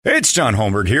It's John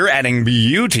Holmberg here, adding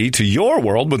beauty to your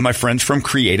world with my friends from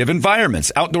Creative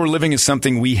Environments. Outdoor living is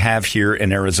something we have here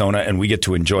in Arizona, and we get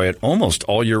to enjoy it almost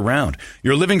all year round.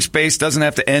 Your living space doesn't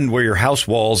have to end where your house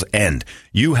walls end.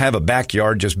 You have a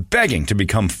backyard just begging to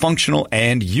become functional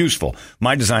and useful.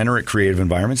 My designer at Creative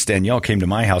Environments, Danielle, came to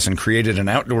my house and created an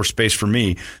outdoor space for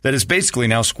me that is basically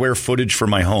now square footage for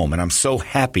my home, and I'm so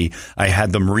happy I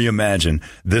had them reimagine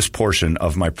this portion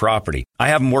of my property. I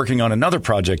have them working on another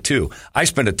project, too. I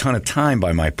spend a ton of time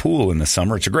by my pool in the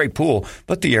summer. It's a great pool,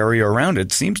 but the area around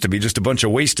it seems to be just a bunch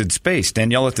of wasted space.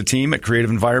 Danielle at the team at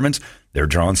Creative Environments, they're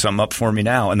drawing something up for me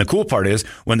now. And the cool part is,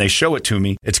 when they show it to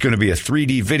me, it's going to be a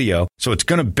 3D video, so it's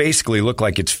going to basically look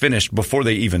like it's finished before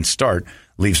they even start.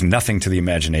 Leaves nothing to the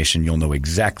imagination. You'll know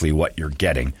exactly what you're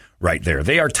getting right there.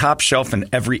 They are top shelf in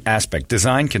every aspect.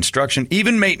 Design, construction,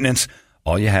 even maintenance.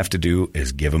 All you have to do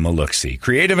is give them a look-see.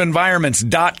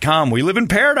 CreativeEnvironments.com. We live in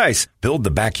paradise. Build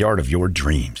the backyard of your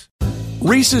dreams.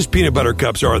 Reese's Peanut Butter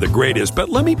Cups are the greatest, but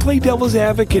let me play devil's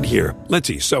advocate here. Let's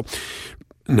see. So,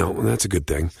 no, that's a good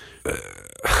thing.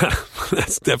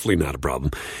 That's definitely not a problem.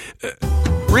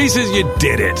 Reese's, you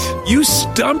did it. You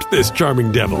stumped this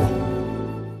charming devil.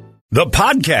 The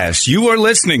podcast you are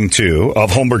listening to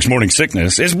of Holmberg's Morning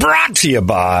Sickness is brought to you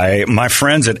by my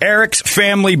friends at Eric's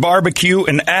Family Barbecue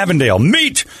in Avondale.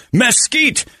 Meet,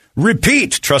 mesquite,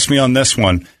 repeat. Trust me on this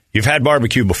one. You've had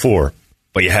barbecue before,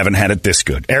 but you haven't had it this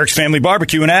good. Eric's Family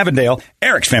Barbecue in Avondale,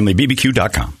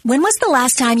 ericsfamilybbq.com. When was the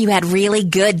last time you had really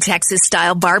good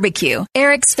Texas-style barbecue?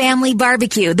 Eric's Family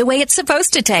Barbecue, the way it's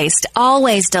supposed to taste.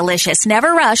 Always delicious,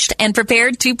 never rushed, and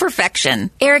prepared to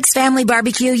perfection. Eric's Family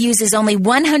Barbecue uses only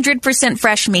 100%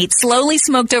 fresh meat, slowly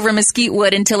smoked over mesquite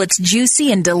wood until it's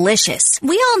juicy and delicious.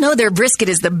 We all know their brisket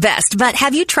is the best, but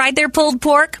have you tried their pulled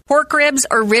pork ribs,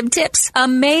 or rib tips?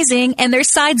 Amazing, and their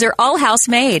sides are all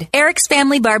house-made. Eric's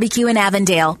Family Barbecue in Avondale.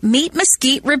 Meet,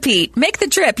 mesquite, repeat. Make the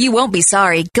trip. You won't be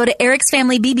sorry. Go to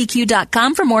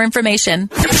ericsfamilybbq.com for more information.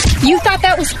 You thought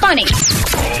that was funny.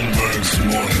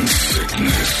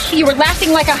 You were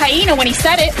laughing like a hyena when he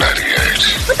said it.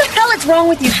 98. What the hell is wrong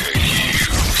with you?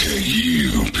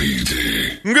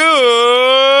 Good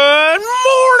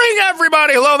morning,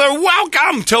 everybody. Hello there.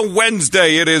 Welcome to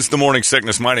Wednesday. It is the Morning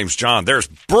Sickness. My name's John. There's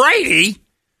Brady.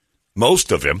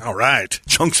 Most of him. All right.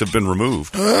 Chunks have been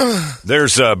removed.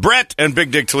 There's Brett and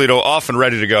Big Dick Toledo off and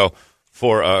ready to go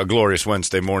for a glorious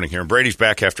Wednesday morning here. And Brady's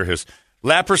back after his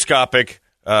laparoscopic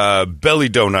belly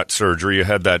donut surgery. You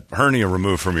had that hernia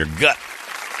removed from your gut.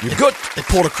 Your gut. They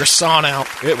pulled a croissant out.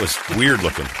 It was weird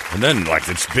looking. And then, like,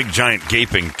 this big, giant,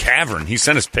 gaping cavern. He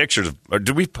sent us pictures.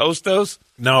 Did we post those?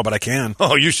 No, but I can.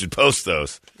 Oh, you should post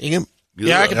those. Yeah,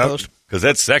 I can post. Because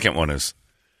that second one is...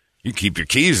 You keep your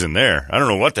keys in there. I don't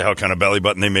know what the hell kind of belly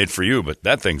button they made for you, but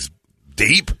that thing's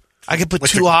deep. I could put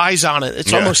two eyes on it.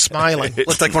 It's almost smiling. It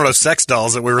looked like one of those sex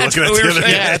dolls that we were looking at the other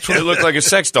day. Yeah, it looked like a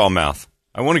sex doll mouth.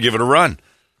 I want to give it a run.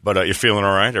 But you're feeling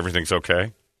all right? Everything's okay?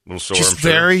 A little sore, just I'm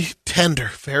sure. very tender,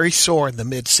 very sore in the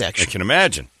midsection. I can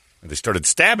imagine. They started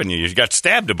stabbing you. You got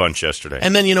stabbed a bunch yesterday.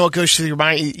 And then, it goes through your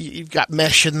mind. You've got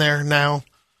mesh in there now.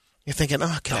 You're thinking, can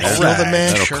I feel the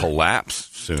mesh? That'll collapse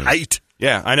soon. Right.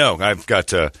 Yeah, I know. I've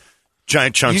got...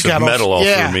 giant chunks of metal all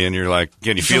through me, and you're like,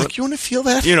 can you feel it? You want to feel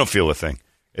that? You don't feel a thing.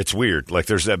 It's weird. Like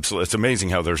it's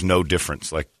amazing how there's no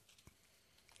difference. Like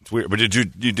it's weird. But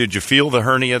did you feel the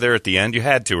hernia there at the end? You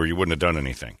had to, or you wouldn't have done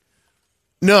anything.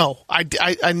 No,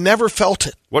 I never felt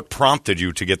it. What prompted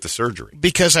you to get the surgery?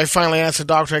 Because I finally asked the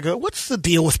doctor. I go, what's the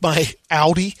deal with my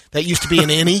Audi that used to be an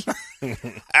innie?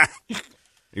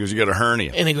 He goes, you got a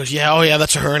hernia, and he goes, yeah,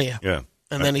 that's a hernia. Yeah,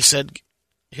 and then he said,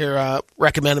 here,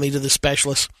 recommended me to the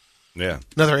specialist. Yeah.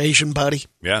 Another Asian buddy.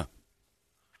 Yeah.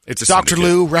 It's a Dr.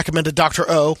 Lou recommended Dr.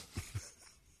 O.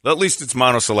 Well, at least it's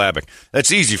monosyllabic. That's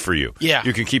easy for you. Yeah.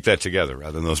 You can keep that together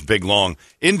rather than those big, long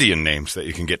Indian names that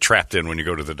you can get trapped in when you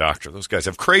go to the doctor. Those guys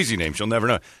have crazy names. You'll never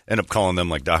know. End up calling them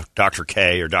like Dr.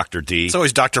 K or Dr. D. It's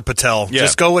always Dr. Patel. Yeah.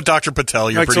 Just go with Dr. Patel.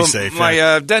 You're pretty safe.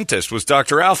 My dentist was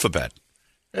Dr. Alphabet.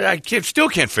 I still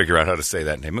can't figure out how to say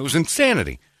that name. It was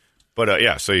insanity.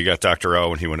 But, so you got Dr.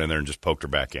 O, and he went in there and just poked her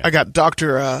back in. I got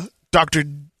Dr.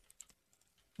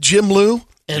 Jim Lou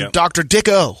and Dr. Dick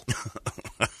O.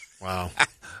 Wow.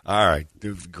 All right.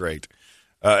 Great.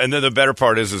 And then the better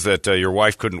part is that your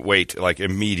wife couldn't wait, like,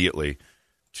 immediately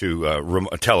to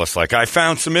tell us, like, I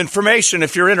found some information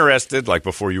if you're interested, like,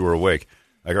 before you were awake.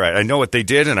 Like, all right, I know what they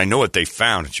did and I know what they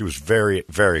found. And she was very,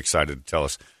 very excited to tell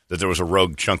us that there was a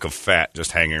rogue chunk of fat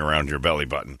just hanging around your belly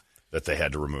button that they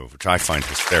had to remove, which I find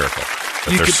hysterical.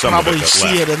 You could probably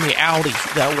see it in the Audi,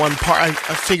 that one part. I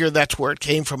figured that's where it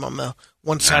came from on the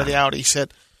one side of the Audi. He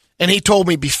said, and he told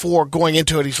me before going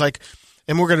into it, he's like,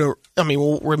 And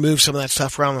we'll remove some of that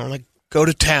stuff around there. Like, go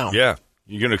to town. Yeah.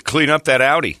 You're going to clean up that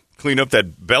Audi, clean up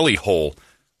that belly hole.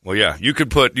 Well, yeah,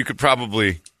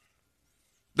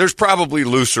 there's probably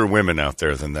looser women out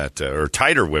there than that, or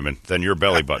tighter women than your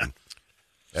belly button.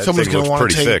 Someone's going to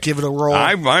want to give it a roll.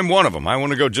 I'm one of them. I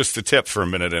want to go just to tip for a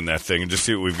minute in that thing and just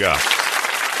see what we've got.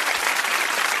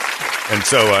 And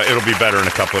so it'll be better in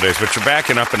a couple of days. But you're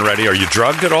backing up and ready. Are you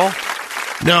drugged at all?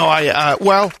 No,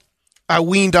 I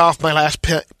weaned off my last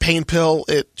pain pill.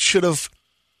 It should have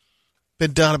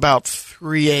been done about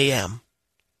 3 a.m.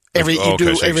 Every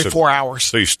 4 hours.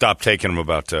 So you stopped taking them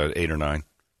about 8 or 9,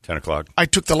 10 o'clock? I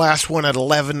took the last one at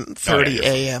 11:30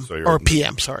 a.m. or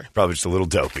p.m., sorry. Probably just a little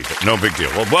dopey, but no big deal.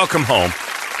 Well, welcome home.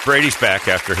 Brady's back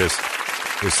after his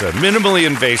minimally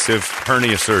invasive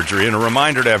hernia surgery. And a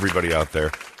reminder to everybody out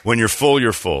there, when you're full,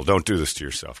 you're full. Don't do this to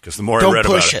yourself. Because the more I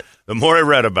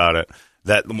read about it,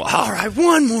 all right,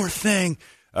 one more thing.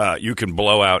 You can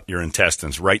blow out your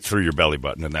intestines right through your belly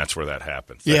button, and that's where that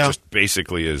happens. That just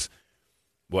basically is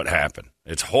what happened.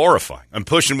 It's horrifying. I'm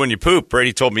pushing when you poop.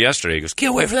 Brady told me yesterday. He goes,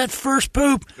 "Can't wait for that first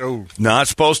poop." Oh. Not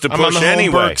supposed to push anyway.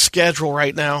 I'm on the Holmberg schedule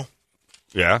right now.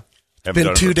 Yeah? It's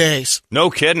been 2 days. No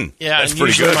kidding. Yeah, that's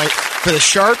pretty good. For the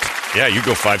shark? Yeah, you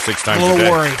go 5-6 times a day. A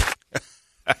little worried.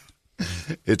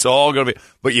 It's all going to be...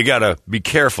 But you got to be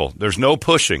careful. There's no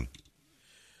pushing.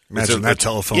 Imagine that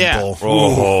telephone pole.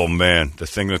 Oh, man. The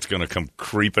thing that's going to come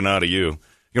creeping out of you. You're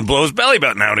going to blow his belly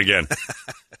button out again.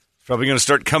 Probably going to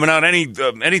start coming out any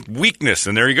weakness,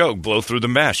 and there you go, blow through the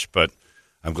mesh. But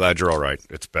I'm glad you're all right.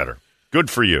 It's better. Good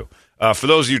for you. For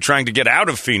those of you trying to get out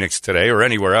of Phoenix today or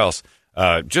anywhere else,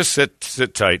 just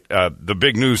sit tight. The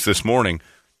big news this morning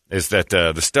is that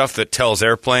the stuff that tells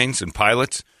airplanes and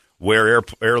pilots where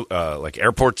like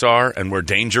airports are and where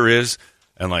danger is,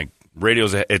 and like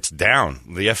radios, it's down.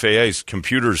 The FAA's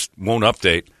computers won't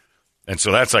update, and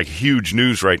so that's like huge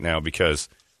news right now because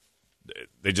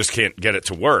they just can't get it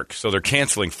to work. So they're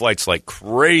canceling flights like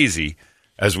crazy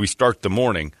as we start the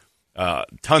morning.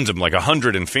 Tons of them, like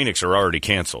 100 in Phoenix, are already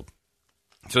canceled.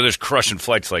 So there's crushing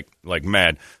flights like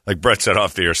mad. Like Brett said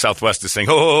off the air, Southwest is saying,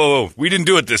 oh, we didn't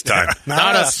do it this time.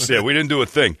 Not us. Yeah, we didn't do a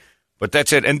thing. But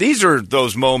that's it. And these are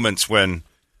those moments when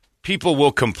people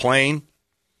will complain,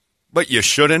 but you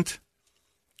shouldn't.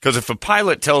 Because if a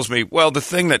pilot tells me, well, the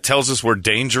thing that tells us where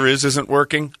danger isn't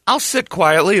working, I'll sit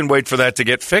quietly and wait for that to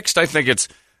get fixed. I think it's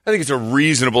a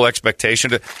reasonable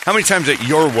expectation. How many times at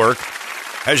your work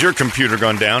has your computer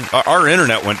gone down? Our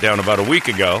internet went down about a week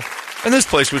ago, and this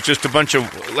place was just a bunch of,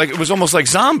 it was almost like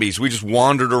zombies. We just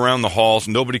wandered around the halls.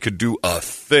 Nobody could do a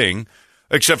thing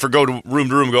except for go to room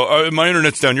and go, my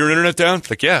internet's down. Your internet down? It's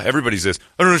like, yeah, everybody's this.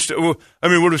 I don't understand. I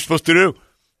mean, what are we supposed to do?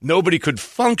 Nobody could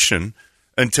function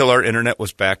until our internet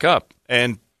was back up.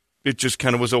 And it just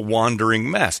kind of was a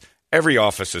wandering mess. Every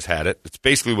office has had it. It's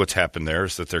basically what's happened there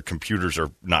is that their computers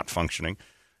are not functioning.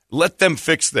 Let them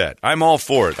fix that. I'm all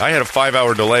for it. I had a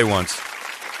 5-hour delay once.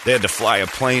 They had to fly a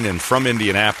plane in from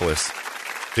Indianapolis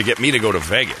to get me to go to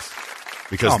Vegas.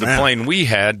 Because the plane we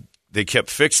had, they kept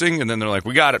fixing, and then they're like,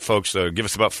 we got it, folks. Give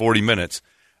us about 40 minutes.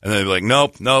 And they're like,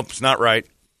 nope, it's not right.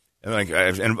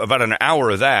 And about an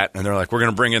hour of that, and they're like, we're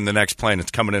going to bring in the next plane.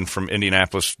 It's coming in from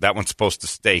Indianapolis. That one's supposed to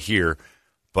stay here,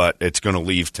 but it's going to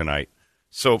leave tonight.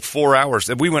 So 4 hours.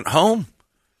 And we went home.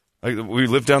 Like, we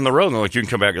lived down the road, and they're like, you can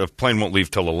come back. The plane won't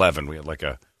leave till 11. We had like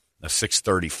a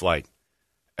 6:30 flight.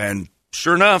 And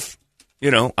sure enough,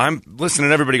 I'm listening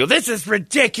to everybody go, this is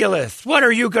ridiculous. What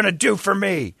are you going to do for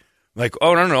me? Like,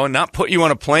 oh, no, not put you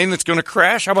on a plane that's going to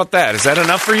crash? How about that? Is that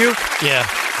enough for you? Yeah.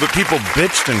 But people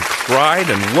bitched and cried,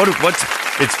 and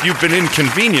you've been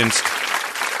inconvenienced,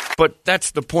 but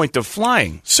that's the point of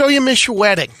flying. So you miss your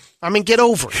wedding. I mean, get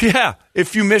over it. Yeah.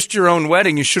 If you missed your own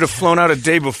wedding, you should have flown out a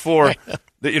day before,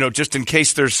 just in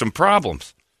case there's some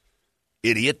problems.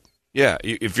 Idiot. Yeah.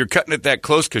 If you're cutting it that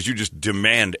close because you just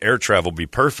demand air travel be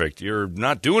perfect, you're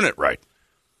not doing it right.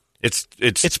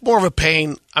 It's more of a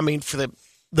pain, for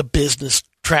the business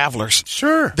travelers.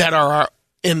 Sure. That are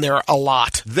in there a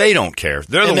lot. They don't care.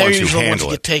 They're the ones who handle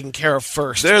it. Get taken care of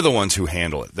first. They're the ones who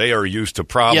handle it. They are used to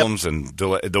problems and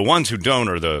delay. The ones who don't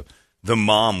are the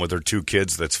mom with her 2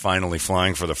 kids that's finally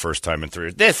flying for the first time in 3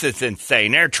 years. This is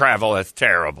insane. Air travel is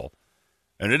terrible.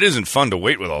 And it isn't fun to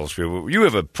wait with all those people. You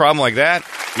have a problem like that,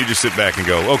 you just sit back and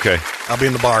go, okay. I'll be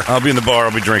in the bar. I'll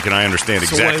be drinking. I understand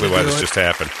exactly why this just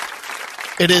happened.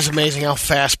 It is amazing how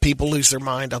fast people lose their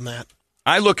mind on that.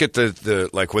 I look at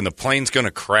the like when the plane's going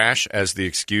to crash as the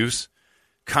excuse,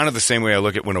 kind of the same way I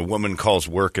look at when a woman calls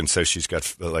work and says she's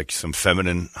got like some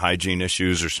feminine hygiene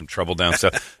issues or some trouble down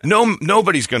stuff.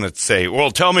 Nobody's going to say,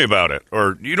 well, tell me about it.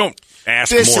 Or you don't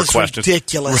ask more questions. This is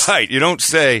ridiculous. Right. You don't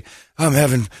say, I'm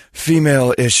having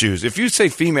female issues. If you say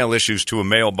female issues to a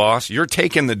male boss, you're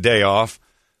taking the day off.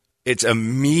 It's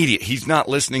immediate. He's not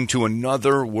listening to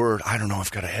another word. I don't know.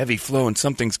 I've got a heavy flow and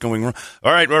something's going wrong.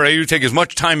 All right. You take as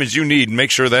much time as you need and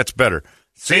make sure that's better.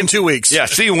 See you in 2 weeks. Yeah.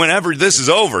 See you whenever this is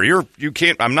over. You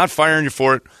can't. I'm not firing you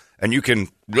for it. And you can.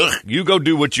 You go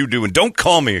do what you do and don't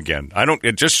call me again.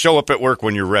 Just show up at work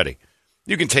when you're ready.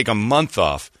 You can take a month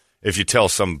off if you tell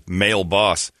some male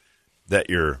boss that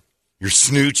your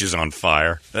snooch is on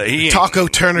fire. Taco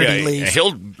Eternity leave.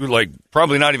 He'll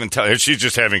probably not even tell. She's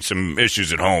just having some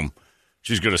issues at home.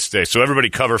 She's going to stay. So everybody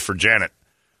cover for Janet.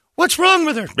 What's wrong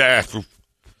with her?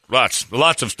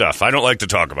 Lots of stuff. I don't like to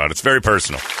talk about it. It's very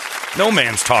personal. No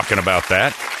man's talking about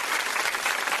that.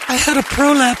 I had a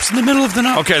prolapse in the middle of the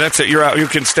night. Okay, that's it. You're out. You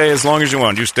can stay as long as you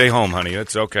want. You stay home, honey.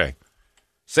 It's okay.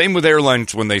 Same with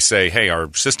airlines when they say, hey,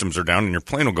 our systems are down and your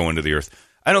plane will go into the earth.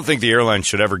 I don't think the airline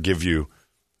should ever give you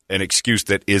an excuse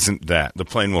that isn't that. The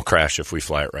plane will crash if we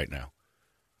fly it right now.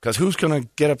 Because who's going to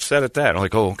get upset at that? I'm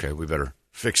like, oh, okay, we better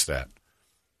fix that.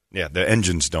 Yeah, the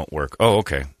engines don't work. Oh,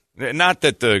 okay. Not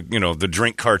that the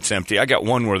drink cart's empty. I got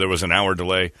one where there was an hour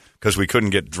delay because we couldn't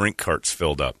get drink carts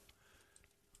filled up.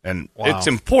 And It's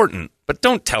important, but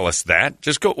don't tell us that.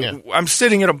 Just go, I'm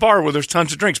sitting at a bar where there's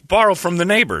tons of drinks. Borrow from the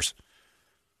neighbors.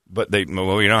 But you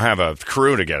don't have a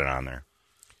crew to get it on there.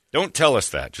 Don't tell us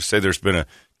that. Just say there's been a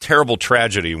terrible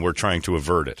tragedy and we're trying to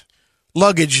avert it.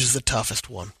 Luggage is the toughest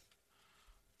one.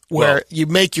 Where you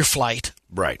make your flight.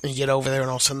 Right. And you get over there and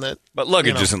all of a sudden But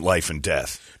luggage isn't life and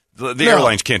death. The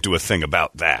airlines can't do a thing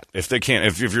about that. If they can't,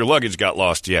 if your luggage got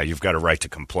lost, you've got a right to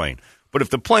complain. But if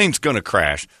the plane's going to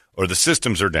crash or the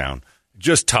systems are down,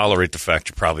 just tolerate the fact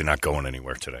you're probably not going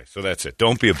anywhere today. So that's it.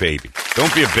 Don't be a baby.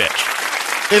 Don't be a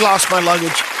bitch. They lost my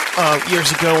luggage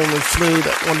years ago when we flew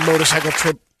that one motorcycle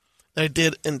trip that I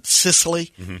did in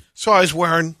Sicily. Mm-hmm. So I was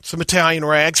wearing some Italian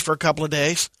rags for a couple of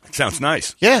days. Sounds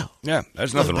nice. Yeah. Yeah,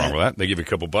 there's nothing wrong with that. They give you a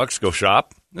couple bucks, go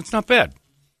shop. That's not bad.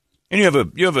 And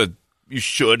you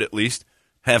should at least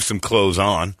have some clothes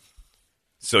on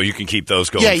so you can keep those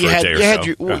going for a day or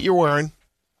so. You're wearing.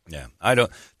 Yeah.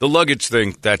 The luggage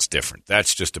thing, that's different.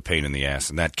 That's just a pain in the ass,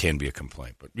 and that can be a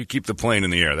complaint. But you keep the plane in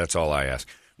the air. That's all I ask.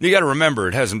 You got to remember,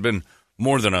 it hasn't been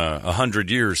more than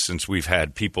 100 years since we've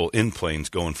had people in planes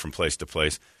going from place to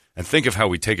place. And think of how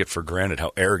we take it for granted,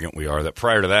 how arrogant we are, that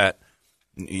prior to that,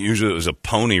 usually it was a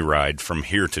pony ride from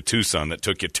here to Tucson that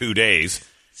took you 2 days.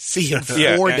 See you in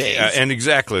 4 days. And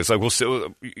exactly. It's like,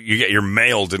 you get your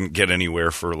mail didn't get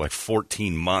anywhere for like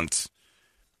 14 months.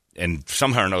 And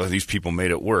somehow or another, these people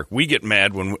made it work. We get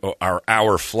mad when our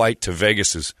hour flight to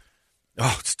Vegas is,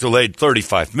 it's delayed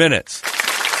 35 minutes.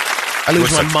 I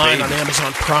lose my mind on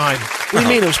Amazon Prime. What do you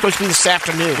mean? It was supposed to be this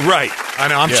afternoon. Right. I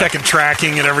know. I'm checking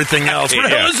tracking and everything else. What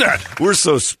the hell is that? We're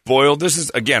so spoiled. This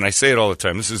is, again, I say it all the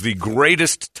time. This is the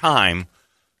greatest time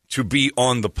to be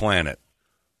on the planet.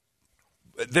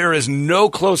 There is no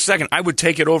close second. I would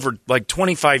take it over like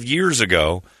 25 years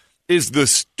ago is the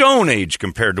Stone Age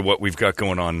compared to what we've got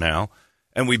going on now.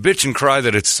 And we bitch and cry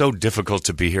that it's so difficult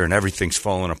to be here and everything's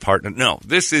falling apart. No,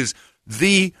 this is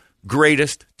the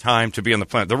greatest time to be on the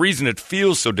planet. The reason it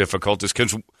feels so difficult is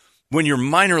because when you're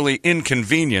minorly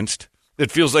inconvenienced,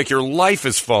 it feels like your life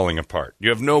is falling apart. You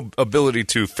have no ability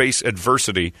to face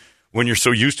adversity when you're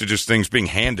so used to just things being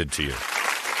handed to you.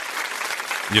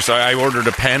 I ordered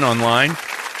a pen online,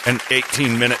 and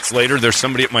 18 minutes later, there's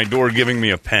somebody at my door giving me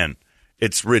a pen.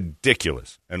 It's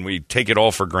ridiculous, and we take it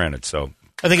all for granted. So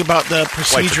I think about the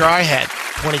procedure I had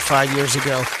 25 years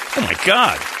ago. Oh, my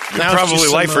God. You're probably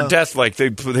life or death. Like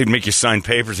they'd make you sign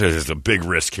papers. There's a big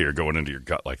risk here going into your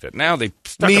gut like that. Now they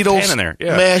stuck needles, a pen in there.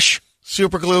 Yeah. Mesh,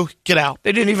 super glue, get out.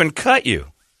 They didn't even cut you.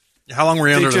 How long were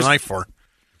you under the knife for?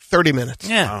 30 minutes.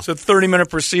 Yeah, It's a 30-minute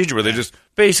procedure where they just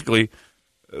basically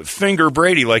finger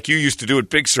Brady like you used to do at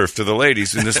Big Surf to the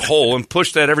ladies in this hole and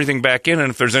push everything back in,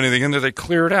 and if there's anything in there, they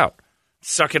clear it out.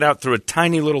 Suck it out through a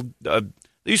tiny little they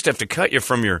used to have to cut you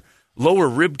from your lower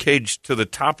rib cage to the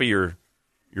top of your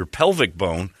pelvic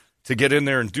bone to get in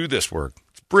there and do this work.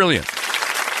 It's brilliant.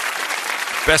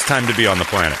 Best time to be on the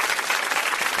planet.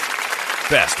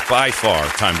 Best, by far,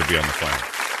 time to be on the planet.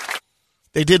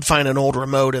 They did find an old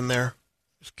remote in there.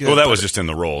 Good, well, that was just in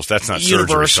the rolls. That's not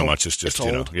surgery so much. It's just,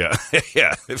 old. Yeah.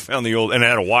 Yeah, they found the old, and it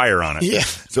had a wire on it. Yeah.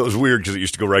 So it was weird because it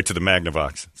used to go right to the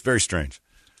Magnavox. It's very strange.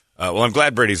 Well, I'm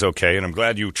glad Brady's okay, and I'm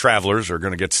glad you travelers are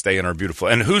going to get to stay in our beautiful.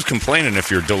 And who's complaining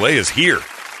if your delay is here?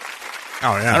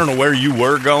 Oh, yeah. I don't know where you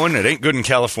were going. It ain't good in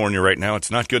California right now.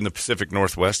 It's not good in the Pacific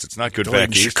Northwest. It's not good back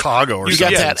in east. Chicago or You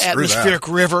something. got that atmospheric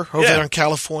river over there in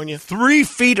California. 3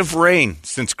 feet of rain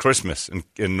since Christmas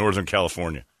in Northern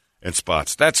California in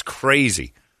spots. That's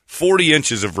crazy. 40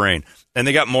 inches of rain. And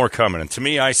they got more coming. And to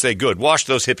me, I say, good. Wash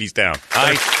those hippies down.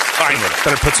 I'm fine with it.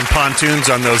 Better put some pontoons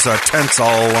on those tents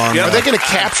all along. Are they going to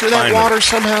capture that water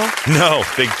somehow? No,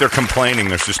 they're complaining.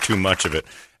 There's just too much of it.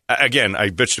 Again,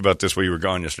 I bitched about this while you were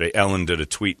gone yesterday. Ellen did a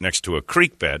tweet next to a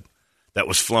creek bed that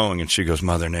was flowing, and she goes,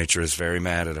 Mother Nature is very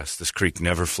mad at us. This creek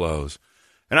never flows.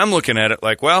 And I'm looking at it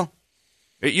like, well,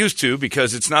 it used to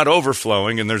because it's not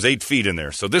overflowing, and there's 8 feet in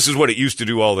there. So this is what it used to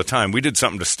do all the time. We did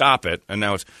something to stop it, and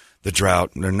now it's the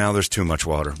drought. And now there's too much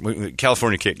water.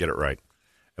 California can't get it right.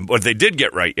 But they did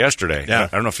get right yesterday. Yeah.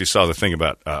 I don't know if you saw the thing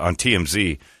about on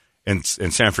TMZ in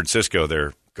San Francisco,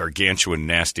 their gargantuan,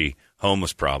 nasty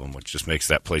homeless problem, which just makes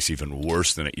that place even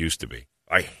worse than it used to be.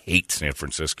 I hate San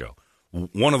Francisco.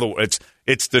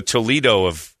 It's the Toledo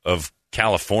of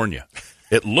California.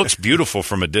 It looks beautiful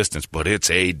from a distance, but it's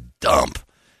a dump,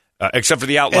 except for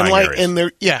the outlying areas. And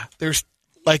there's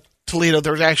like Toledo.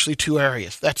 There's actually 2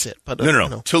 areas. That's it. But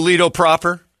no. Toledo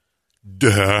proper.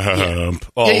 Dump.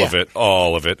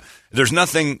 All of it. There's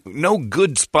no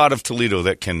good spot of Toledo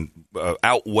that can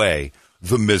outweigh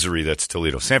the misery that's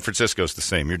Toledo. San Francisco's the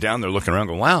same. You're down there looking around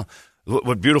going, wow,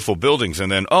 what beautiful buildings.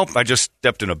 And then, I just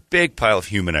stepped in a big pile of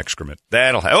human excrement.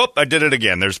 I did it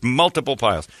again. There's multiple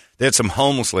piles. They had some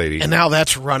homeless lady. And now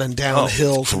that's running down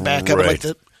hills and back up like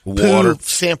the water.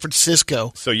 San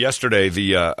Francisco. So yesterday,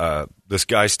 this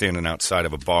guy standing outside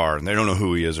of a bar, and they don't know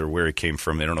who he is or where he came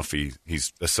from. They don't know if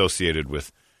he's associated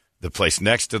with the place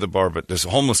next to the bar, but this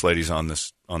homeless lady's on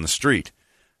the street,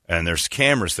 and there's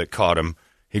cameras that caught him.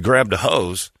 He grabbed a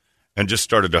hose and just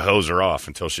started to hose her off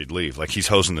until she'd leave. Like he's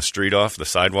hosing the street off, the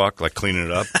sidewalk, like cleaning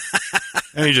it up.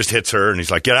 And he just hits her, and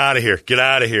he's like, get out of here, get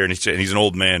out of here. And he's an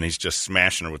old man. He's just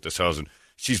smashing her with this hose, and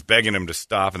she's begging him to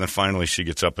stop, and then finally she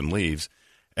gets up and leaves.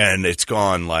 And it's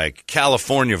gone like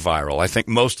California viral. I think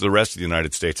most of the rest of the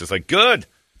United States is like, good.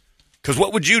 Because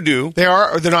what would you do? They're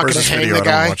not going to hang the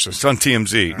guy? It's on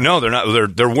TMZ. No, they're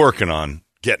not. They're working on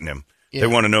getting him. Yeah. They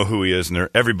want to know who he is, and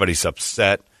everybody's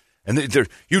upset. And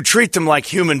you treat them like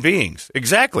human beings.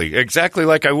 Exactly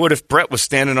like I would if Brett was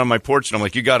standing on my porch, and I'm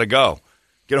like, you got to go.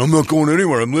 I'm not going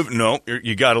anywhere. I'm living. No,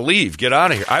 you got to leave. Get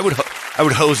out of here. I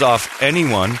would hose off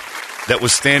anyone that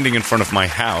was standing in front of my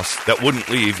house that wouldn't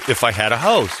leave if I had a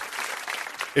hose.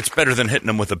 It's better than hitting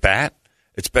them with a bat.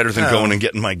 It's better than going and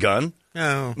getting my gun.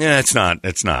 No. Yeah, it's not.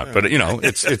 But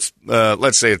it's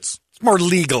let's say it's more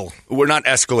legal. We're not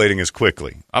escalating as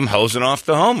quickly. I'm hosing off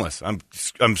the homeless. I'm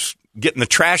getting the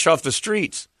trash off the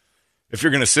streets. If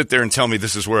you're going to sit there and tell me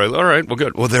this is where all right, well,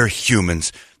 good. Well, they're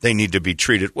humans. They need to be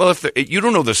treated. Well, if you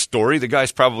don't know the story, the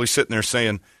guy's probably sitting there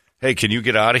saying, hey, can you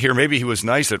get out of here? Maybe he was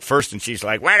nice at first, and she's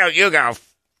like, why don't you go?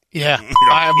 Yeah,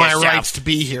 I have my rights to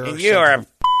be here. You're an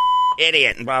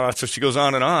idiot. And blah, blah. So she goes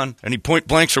on, and he point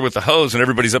blanks her with the hose, and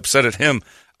everybody's upset at him.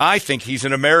 I think he's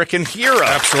an American hero.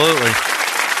 Absolutely.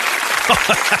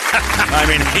 I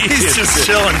mean, he's just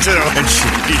chilling, too.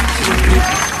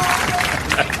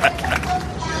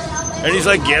 And he's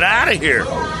like, get out of here.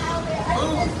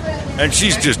 And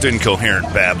she's just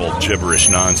incoherent babble, gibberish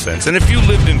nonsense. And if you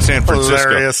lived in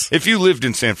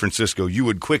San Francisco, you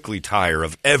would quickly tire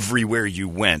of everywhere you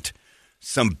went.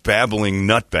 Some babbling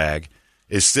nutbag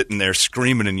is sitting there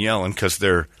screaming and yelling because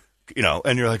they're,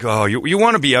 and you're like, oh, you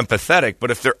want to be empathetic, but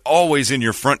if they're always in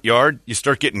your front yard, you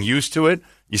start getting used to it.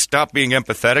 You stop being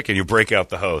empathetic and you break out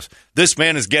the hose. This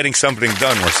man is getting something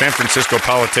done where San Francisco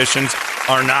politicians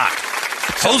are not.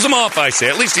 Hose him off, I say.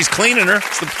 At least he's cleaning her.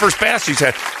 It's the first bath she's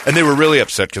had. And they were really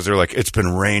upset because they're like, it's been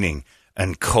raining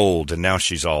and cold, and now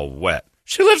she's all wet.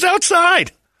 She lives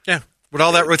outside. Yeah.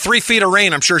 With 3 feet of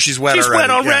rain, I'm sure she's wet already. She's wet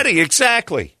already, yeah.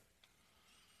 Exactly.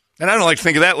 And I don't like to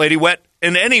think of that lady wet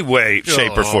in any way,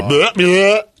 shape, or form. But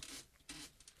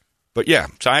yeah,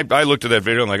 so I looked at that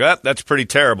video and I'm like, that's pretty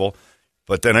terrible.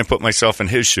 But then I put myself in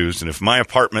his shoes, and if my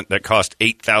apartment that cost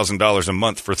 $8,000 a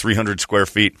month for 300 square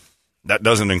feet, that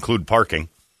doesn't include parking,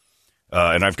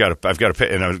 and I've got to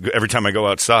pay. And every time I go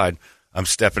outside, I'm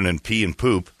stepping in pee and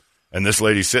poop, and this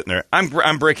lady's sitting there.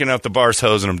 I'm breaking out the bar's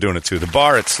hose, and I'm doing it too. The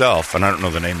bar itself, and I don't know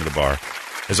the name of the bar,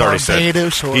 has already said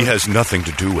he has nothing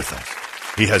to do with us.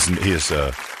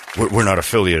 We're not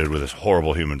affiliated with this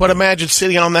horrible human. But being. Imagine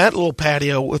sitting on that little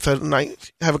patio with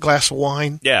have a glass of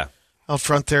wine. Yeah. Out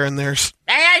front there, and there's...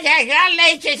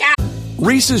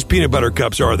 Reese's Peanut Butter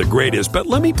Cups are the greatest, but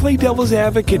let me play devil's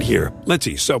advocate here. Let's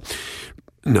see. So,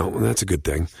 no, that's a good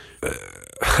thing.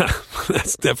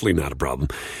 That's definitely not a problem.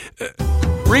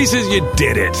 Reese's, you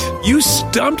did it. You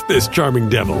stumped this charming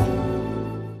devil.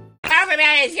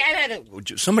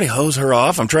 Would somebody hose her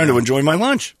off? I'm trying to enjoy my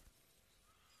lunch.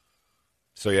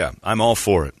 So, yeah, I'm all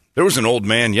for it. There was an old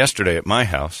man yesterday at my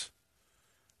house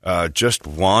just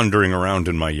wandering around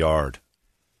in my yard.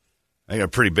 I got a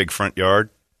pretty big front yard.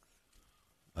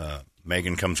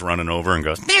 Megan comes running over and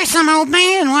goes, "There's some old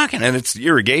man walking." And it's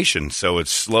irrigation, so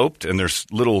it's sloped, and there's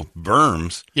little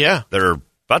berms that are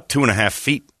about 2.5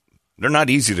 feet. They're not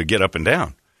easy to get up and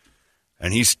down.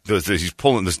 And he's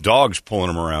pulling, this dog's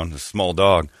pulling him around, this small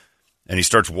dog, and he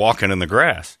starts walking in the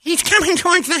grass. He's coming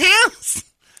towards the house.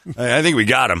 I think we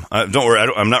got him. Don't worry,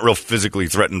 I'm not real physically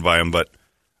threatened by him, but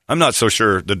I'm not so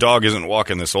sure the dog isn't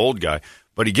walking this old guy.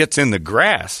 But he gets in the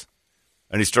grass,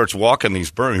 and he starts walking these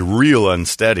berms, real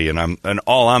unsteady. And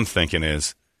all I'm thinking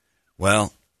is,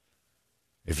 well,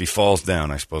 if he falls down,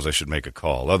 I suppose I should make a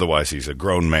call. Otherwise, he's a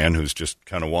grown man who's just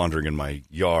kind of wandering in my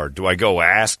yard. Do I go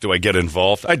ask? Do I get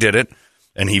involved? I did it.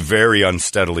 And he very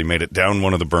unsteadily made it down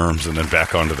one of the berms and then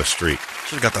back onto the street.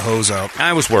 Should have got the hose out.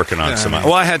 I was working on some.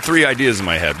 Well, I had 3 ideas in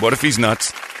my head. What if he's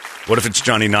nuts? What if it's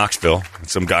Johnny Knoxville,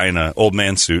 some guy in an old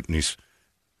man suit, and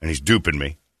he's duping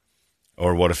me?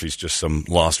 Or what if he's just some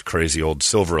lost, crazy old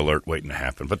Silver Alert waiting to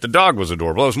happen? But the dog was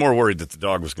adorable. I was more worried that the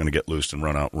dog was going to get loose and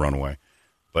run away.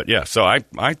 But, yeah, so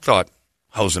I thought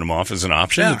hosing him off is an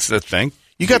option. Yeah. It's a thing.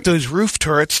 You got those roof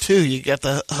turrets, too. You got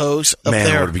the hose up there.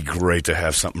 Man, it would be great to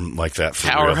have something like that for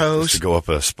power real. hose. Just to go up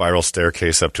a spiral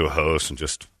staircase up to a hose and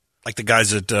just... Like the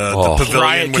guys at the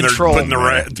pavilion when they're putting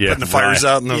the fires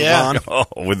out in the lawn. Oh,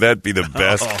 would that be the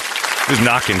best? Just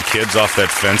knocking kids off that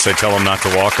fence I tell them not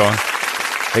to walk on.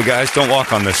 Hey, guys, don't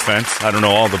walk on this fence. I don't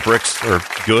know, all the bricks are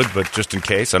good, but just in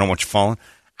case, I don't want you falling.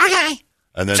 Okay.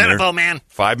 And then man.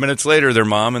 5 minutes later, their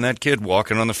mom and that kid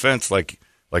walking on the fence like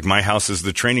my house is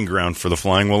the training ground for the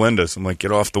Flying Wallendas. I'm like,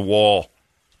 get off the wall.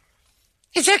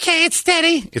 It's okay. It's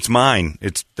steady. It's mine.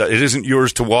 It isn't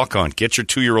yours to walk on. Get your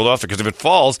 2-year-old off it, because if it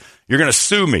falls, you're going to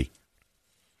sue me.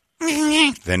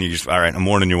 Then you just, all right, I'm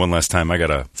warning you one last time. I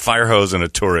got a fire hose and a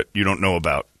turret you don't know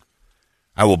about.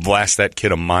 I will blast that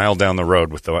kid a mile down the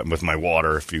road with my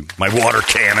water, my water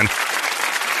cannon.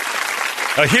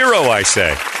 A hero, I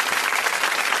say.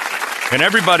 And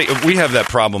everybody, we have that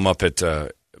problem up at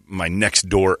my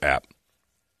Nextdoor app.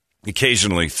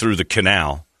 Occasionally, through the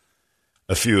canal,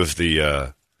 a few of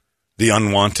the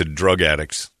unwanted drug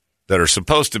addicts that are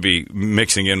supposed to be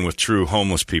mixing in with true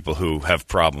homeless people who have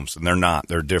problems, and they're not.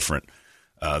 They're different.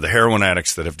 The heroin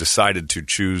addicts that have decided to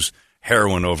choose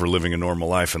heroin over living a normal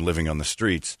life and living on the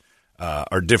streets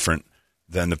are different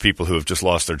than the people who have just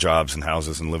lost their jobs and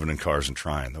houses and living in cars and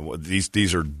trying.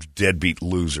 These are deadbeat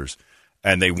losers.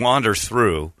 And they wander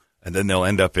through, and then they'll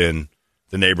end up in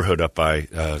the neighborhood up by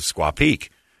Squaw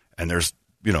Peak. And there's,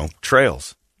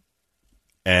 trails.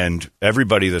 And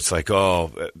everybody that's like,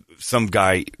 some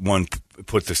guy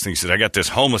put this thing, he said, I got this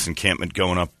homeless encampment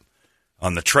going up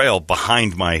on the trail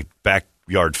behind my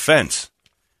backyard fence.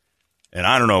 And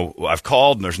I don't know, I've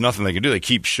called and there's nothing they can do. They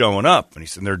keep showing up. And he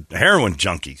said, they're heroin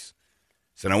junkies.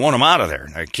 He said, I want them out of there.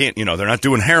 I can't, they're not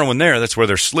doing heroin there. That's where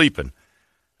they're sleeping.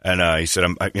 And he said,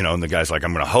 and the guy's like,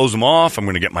 I'm going to hose them off. I'm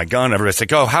going to get my gun. Everybody's like,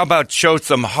 how about show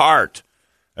some heart?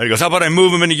 And he goes, how about I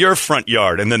move them into your front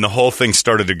yard? And then the whole thing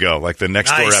started to go. Like the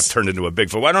Nextdoor app turned into a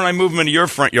big fight. Why don't I move them into your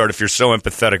front yard if you're so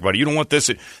empathetic about it? You don't want this.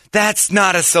 That's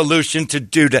not a solution to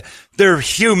do that. They're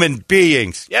human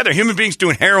beings. Yeah, they're human beings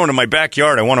doing heroin in my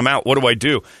backyard. I want them out. What do I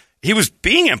do? He was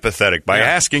being empathetic by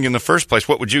asking in the first place,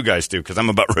 what would you guys do? Because I'm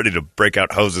about ready to break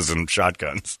out hoses and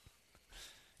shotguns.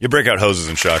 You break out hoses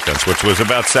and shotguns, which was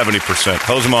about 70%.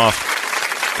 Hose them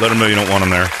off. Let them know you don't want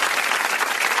them there.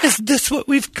 Is this what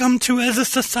we've come to as a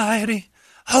society?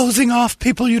 Hosing off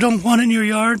people you don't want in your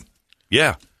yard?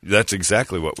 Yeah, that's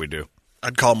exactly what we do.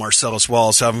 I'd call Marcellus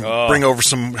Wallace, have him bring over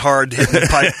some hard-hitting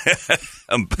pipe.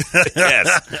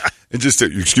 Yes. And just,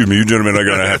 excuse me, you gentlemen are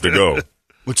going to have to go.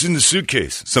 What's in the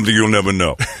suitcase? Something you'll never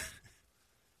know.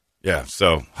 Yeah,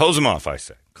 so hose them off, I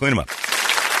say. Clean them up.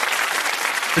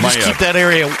 Just keep that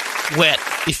area wet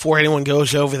before anyone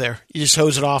goes over there. You just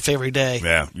hose it off every day.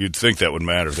 Yeah, you'd think that would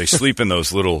matter. They sleep in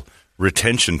those little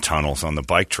retention tunnels on the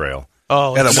bike trail.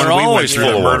 Oh, yeah, they're always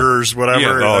full of murderers,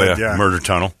 whatever. Yeah. Murder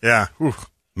tunnel. Yeah. Ooh.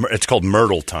 It's called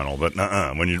Myrtle Tunnel, but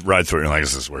when you ride through it, you're like,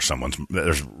 this is where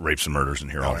there's rapes and murders in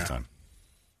here all the time.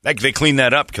 They clean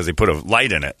that up because they put a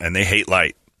light in it, and they hate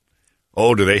light.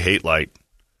 Oh, do they hate light?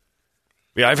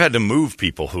 Yeah, I've had to move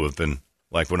people who have been,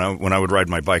 like when I would ride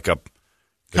my bike up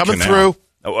the coming canal. Through.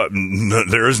 No,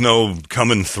 there is no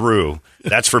coming through.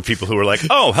 That's for people who are like,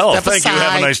 oh, hello, thank you,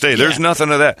 have a nice day. There's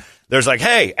nothing of that. There's like,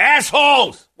 hey,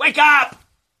 assholes, wake up.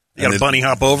 You got to bunny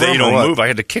hop over They them don't move. I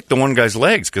had to kick the one guy's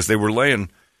legs because they were laying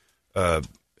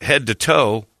head to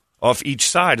toe off each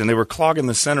side, and they were clogging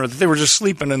the center. They were just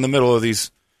sleeping in the middle of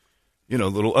these,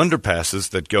 little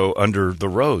underpasses that go under the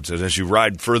roads. And as you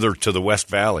ride further to the West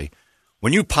Valley,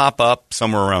 when you pop up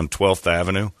somewhere around 12th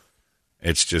Avenue,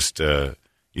 it's just you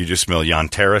just smell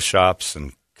Yantera shops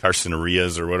and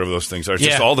carcinerias or whatever those things are. It's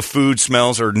just all the food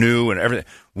smells are new and everything.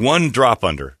 One drop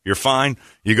under, you're fine.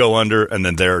 You go under, and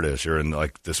then there it is. You're in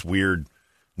like this weird,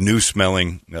 new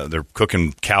smelling. They're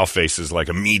cooking cow faces like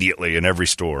immediately in every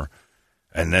store.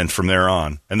 And then from there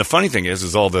on. And the funny thing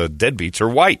is all the deadbeats are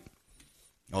white.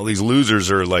 All these losers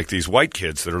are like these white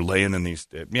kids that are laying in these.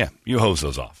 You hose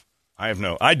those off. I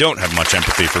don't have much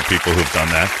empathy for people who've done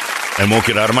that and won't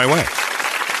get out of my way.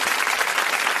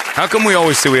 How come we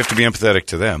always say we have to be empathetic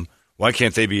to them? Why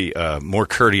can't they be more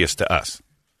courteous to us?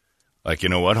 Like, you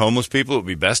know what, homeless people, it would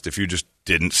be best if you just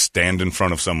didn't stand in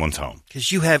front of someone's home.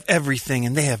 Because you have everything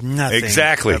and they have nothing.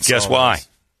 Exactly. That's Guess why?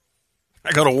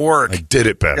 I go to work. I did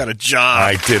it better. I got a job.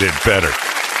 I did it better.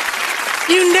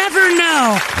 You never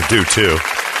know. I do, too.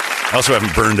 I also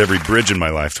haven't burned every bridge in my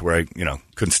life to where I,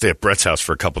 couldn't stay at Brett's house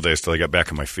for a couple days till I got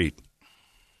back on my feet.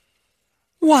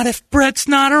 What if Brett's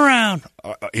not around?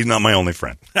 He's not my only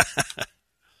friend.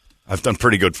 I've done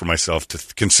pretty good for myself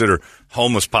to consider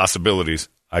homeless possibilities.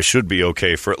 I should be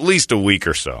okay for at least a week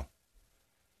or so.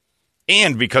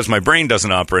 And because my brain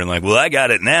doesn't operate like, well, I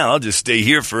got it now, I'll just stay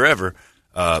here forever.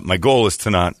 My goal is to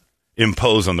not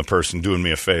impose on the person doing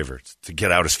me a favor. It's to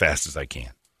get out as fast as I can.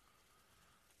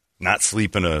 Not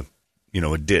sleep in a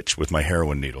ditch with my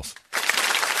heroin needles.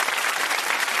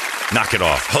 Knock it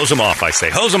off. Hose them off, I say.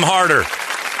 Hose them harder.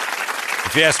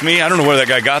 If you ask me, I don't know where that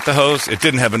guy got the hose. It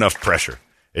didn't have enough pressure.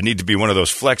 It needed to be one of those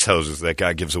flex hoses that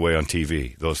guy gives away on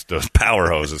TV. Those power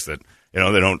hoses that they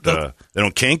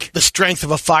don't kink. The strength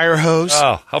of a fire hose.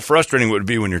 Oh, how frustrating would it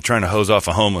be when you're trying to hose off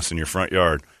a homeless in your front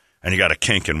yard and you got a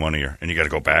kink in one ear and you got to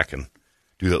go back and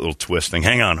do that little twist thing.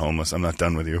 Hang on, homeless, I'm not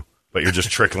done with you. But you're just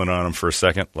trickling on him for a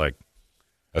second, like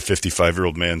a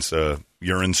 55-year-old man's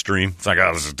urine stream. It's like,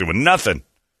 oh, this is doing nothing.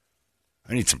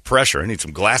 I need some pressure. I need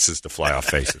some glasses to fly off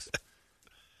faces.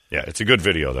 Yeah, it's a good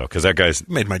video, though, because that guy's...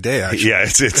 Made my day, actually. Yeah,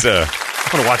 it's I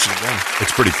want to watch it again.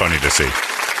 It's pretty funny to see.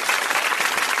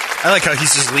 I like how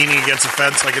he's just leaning against a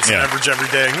fence like it's an average every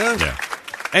day. Yeah.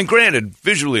 And granted,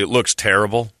 visually it looks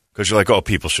terrible, because you're like, oh,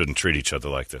 people shouldn't treat each other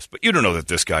like this. But you don't know that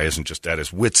this guy isn't just at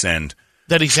his wit's end.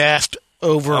 That he's asked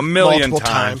over a million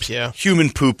multiple times. Yeah.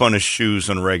 Human poop on his shoes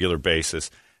on a regular basis.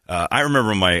 I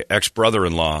remember my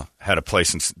ex-brother-in-law had a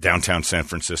place in downtown San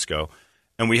Francisco,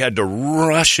 and we had to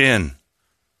rush in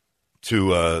to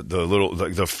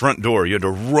the front door. You had to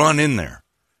run in there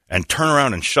and turn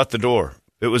around and shut the door.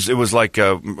 It was like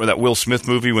that Will Smith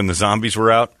movie when the zombies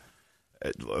were out.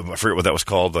 I forget what that was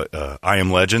called. I Am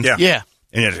Legend. Yeah.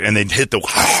 And they'd hit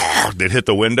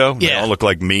the window. Yeah. They all look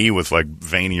like me with like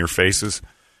veinier faces.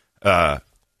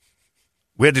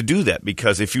 We had to do that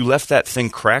because if you left that thing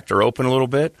cracked or open a little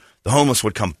bit, the homeless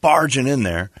would come barging in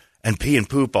there and pee and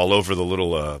poop all over the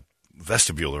little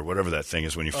vestibule or whatever that thing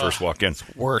is when you first walk in.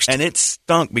 It's worst. And it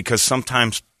stunk because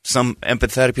sometimes some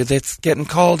empathetic people, it's getting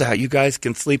called out. You guys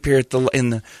can sleep here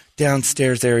in the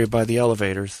downstairs area by the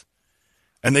elevators.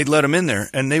 And they'd let them in there,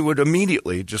 and they would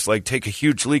immediately just like take a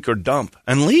huge leak or dump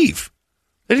and leave.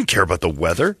 They didn't care about the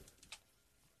weather.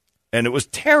 And it was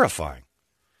terrifying,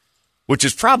 which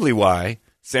is probably why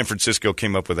San Francisco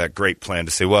came up with that great plan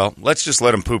to say, well, let's just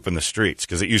let them poop in the streets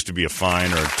because it used to be a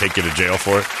fine or take you to jail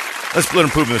for it. Let's let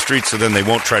them poop in the streets so then they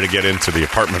won't try to get into the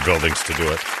apartment buildings to do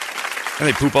it. And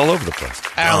they poop all over the place.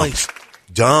 Alleys.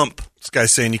 Dump. This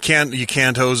guy's saying you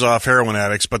can't hose off heroin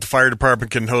addicts, but the fire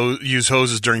department can use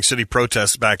hoses during city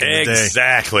protests back in the day.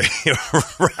 Exactly.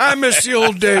 Right. I miss the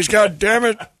old days, God damn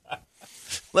it.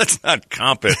 Let's not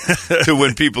comp it to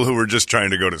when people who were just trying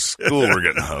to go to school were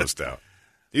getting hosed out.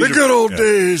 The good old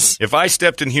days. If I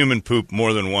stepped in human poop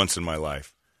more than once in my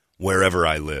life, wherever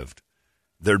I lived,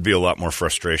 there'd be a lot more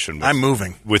frustration. I'm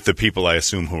moving. With the people I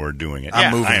assume who are doing it.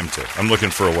 I'm moving. I am too. I'm looking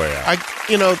for a way out.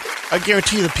 I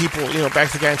guarantee the people,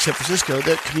 back to the guy in San Francisco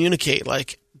that communicate,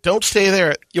 like, don't stay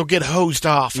there. You'll get hosed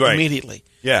off immediately.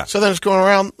 Yeah. So then it's going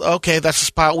around, okay, that's the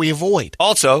spot we avoid.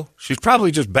 Also, she's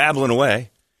probably just babbling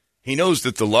away. He knows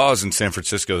that the laws in San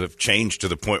Francisco have changed to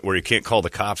the point where you can't call the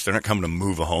cops. They're not coming to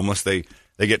move a homeless. They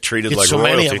get treated like so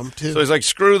royalty. Many of them too. So he's like,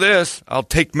 screw this. I'll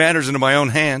take matters into my own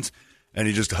hands. And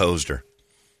he just hosed her.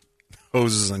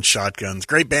 Hoses and Shotguns.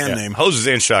 Great band name. Hoses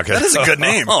and Shotguns. That is a good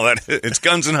name. It's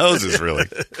Guns and Hoses, really.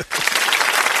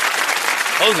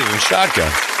 Hoses and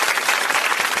Shotguns.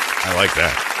 I like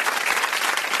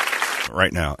that.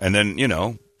 Right now. And then,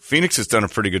 Phoenix has done a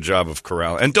pretty good job of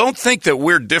corralling. And don't think that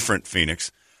we're different,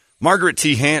 Phoenix. Margaret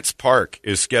T. Hance Park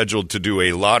is scheduled to do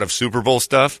a lot of Super Bowl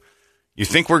stuff. You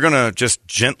think we're going to just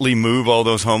gently move all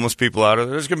those homeless people out of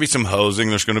there? There's going to be some hosing.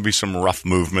 There's going to be some rough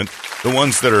movement. The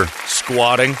ones that are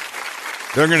squatting,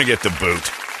 they're going to get the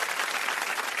boot.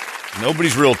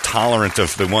 Nobody's real tolerant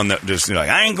of the one that just,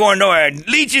 I ain't going nowhere.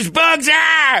 Leeches, bugs,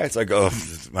 It's like, oh,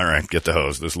 all right, get the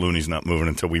hose. This loony's not moving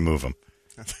until we move him.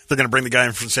 They're going to bring the guy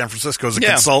in from San Francisco as a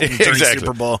consultant during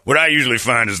Super Bowl. What I usually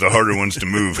find is the harder ones to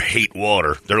move hate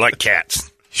water. They're like cats.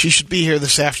 She should be here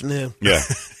this afternoon. Yeah.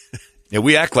 Yeah,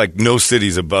 we act like no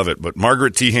city's above it, but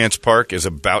Margaret T. Hance Park is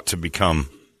about to become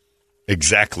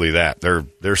exactly that.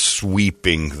 They're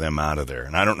sweeping them out of there,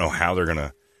 and I don't know how they're going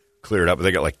to clear it up. But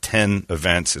they got like 10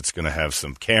 events. It's going to have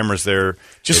some cameras there,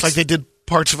 just like they did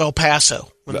parts of El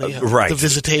Paso. Right, the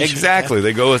visitation. Exactly. Yeah.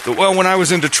 They go with when I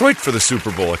was in Detroit for the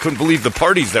Super Bowl, I couldn't believe the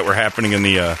parties that were happening in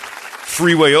the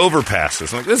freeway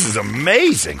overpasses. I'm like, this is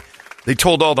amazing. They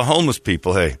told all the homeless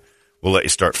people, hey, we'll let you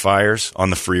start fires on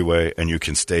the freeway, and you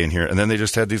can stay in here. And then they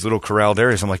just had these little corralled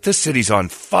areas. I'm like, this city's on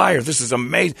fire. This is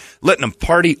amazing. Letting them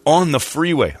party on the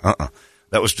freeway.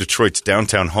 That was Detroit's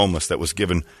downtown homeless that was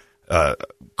given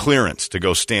clearance to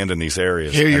go stand in these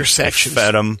areas. Here are your sections. They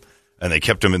fed them, and they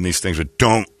kept them in these things. But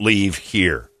don't leave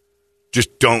here.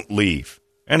 Just don't leave.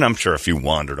 And I'm sure a few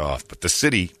wandered off. But the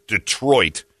city,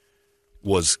 Detroit,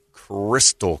 was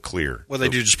crystal clear. What they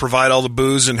do, just provide all the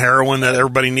booze and heroin that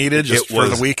everybody needed for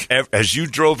the week? As you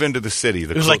drove into the city.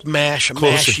 It was like MASH.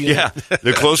 Yeah.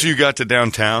 The closer you got to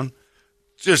downtown,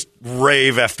 just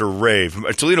rave after rave.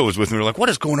 Toledo was with me. We were like, what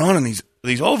is going on in these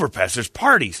overpasses? There's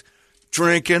parties.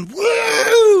 Drinking.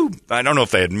 Woo! I don't know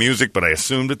if they had music, but I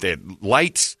assumed it. They had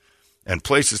lights and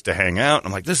places to hang out.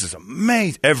 I'm like, this is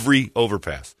amazing. Every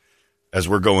overpass as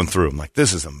we're going through. I'm like,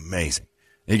 this is amazing.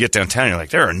 And you get downtown, you're like,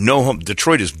 there are no homes.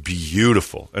 Detroit is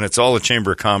beautiful. And it's all a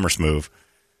Chamber of Commerce move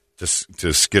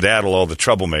to skedaddle all the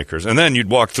troublemakers. And then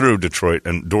you'd walk through Detroit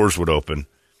and doors would open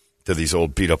to these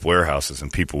old beat-up warehouses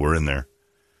and people were in there.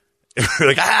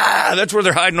 Like, that's where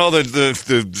they're hiding all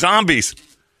the zombies.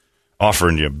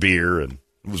 Offering you beer, and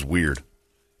it was weird.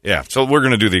 Yeah, so we're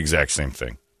going to do the exact same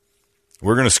thing.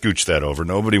 We're going to scooch that over.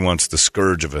 Nobody wants the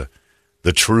scourge of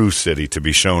the true city to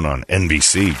be shown on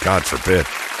NBC. God forbid.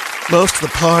 Most of the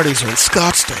parties are in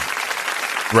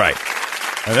Scottsdale. Right.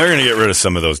 And they're going to get rid of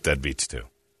some of those deadbeats, too.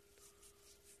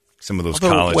 Some of those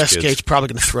college Westgate's kids. probably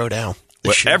going to throw down.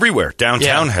 Everywhere.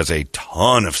 Downtown has a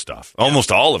ton of stuff.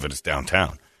 Almost all of it is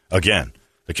downtown. Again,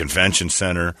 the convention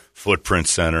center, Footprint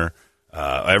Center,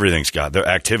 everything's got, their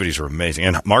activities are amazing.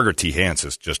 And Margaret T. Hance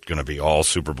is just going to be all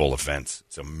Super Bowl events.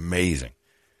 It's amazing.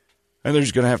 And they're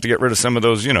just going to have to get rid of some of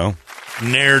those,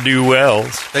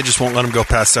 ne'er-do-wells. They just won't let them go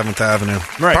past 7th Avenue.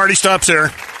 Right. Party stops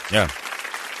there. Yeah.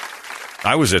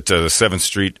 I was at the 7th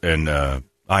Street and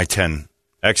I-10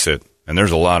 exit, and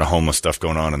there's a lot of homeless stuff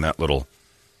going on in that little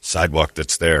sidewalk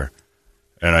that's there.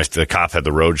 And the cop had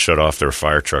the road shut off. There were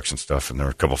fire trucks and stuff, and there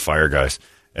were a couple fire guys.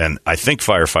 And I think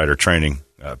firefighter training,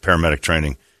 paramedic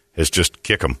training, is just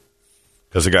kick them.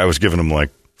 Because the guy was giving them,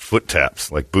 like, foot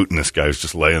taps, like booting this guy who's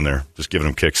just laying there, just giving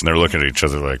him kicks. And they're looking at each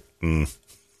other like,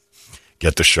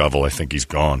 get the shovel. I think he's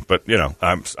gone. But,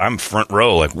 I'm front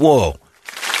row like, whoa.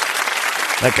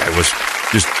 That guy was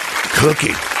just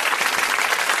cooking.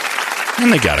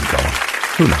 And they got him going.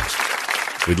 Who knows?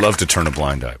 We'd love to turn a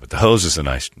blind eye, but the hose is a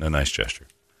nice gesture.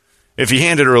 If he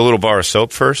handed her a little bar of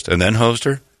soap first and then hosed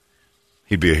her,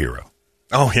 he'd be a hero.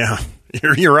 Oh, yeah.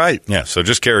 You're right. Yeah, so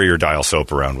just carry your Dial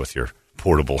soap around with your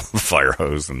portable fire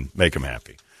hose and make him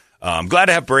happy. I'm glad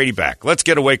to have Brady back. Let's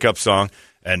get a wake-up song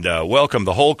and welcome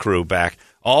the whole crew back,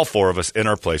 all four of us in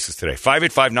our places today.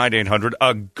 585-9800,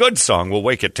 a good song. We'll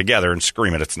wake it together and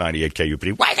scream it. It's 98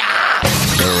 KUPD. Wake up!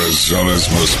 Arizona's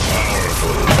most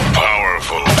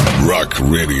powerful rock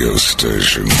radio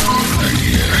station. 98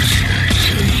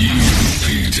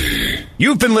 KUPD.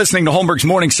 You've been listening to Holmberg's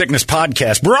Morning Sickness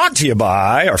Podcast, brought to you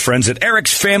by our friends at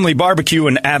Eric's Family Barbecue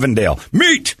in Avondale.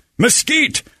 Meet,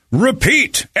 mesquite,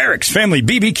 repeat.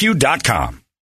 Eric'sFamilyBBQ.com.